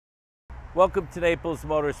Welcome to Naples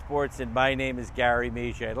Motorsports, and my name is Gary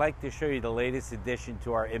Misha. I'd like to show you the latest addition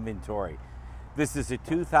to our inventory. This is a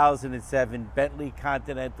 2007 Bentley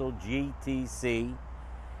Continental GTC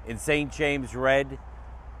in St. James red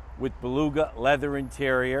with beluga leather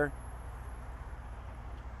interior.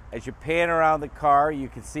 As you pan around the car, you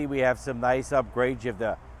can see we have some nice upgrades. You have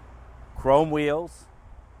the chrome wheels.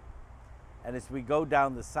 And as we go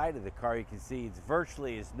down the side of the car, you can see it's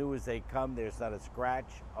virtually as new as they come. There's not a scratch,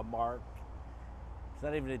 a mark.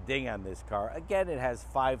 There's not even a ding on this car. Again, it has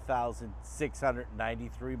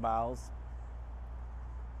 5,693 miles.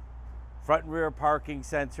 Front and rear parking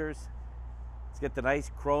sensors. It's got the nice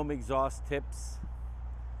chrome exhaust tips.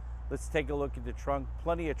 Let's take a look at the trunk.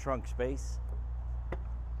 Plenty of trunk space.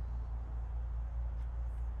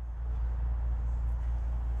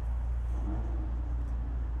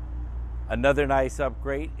 Another nice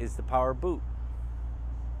upgrade is the power boot.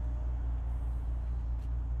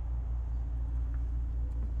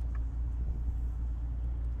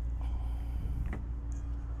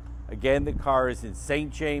 Again, the car is in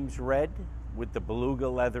St. James red with the beluga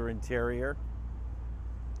leather interior.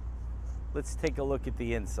 Let's take a look at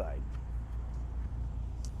the inside.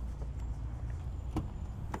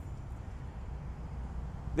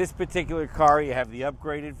 This particular car, you have the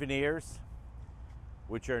upgraded veneers,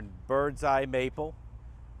 which are in bird's eye maple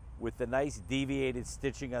with the nice deviated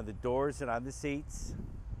stitching on the doors and on the seats.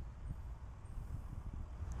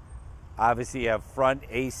 Obviously, you have front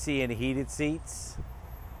AC and heated seats,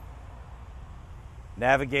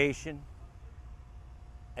 navigation,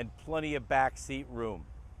 and plenty of back seat room.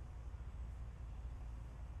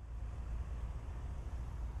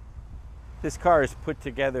 This car is put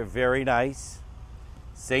together very nice.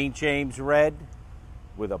 St. James red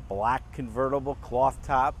with a black convertible cloth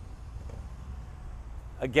top.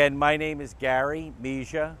 Again, my name is Gary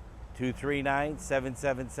Misha,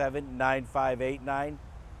 239-777-9589.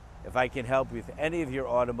 If I can help you with any of your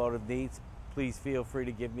automotive needs, please feel free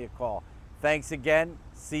to give me a call. Thanks again.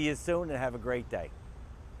 See you soon and have a great day.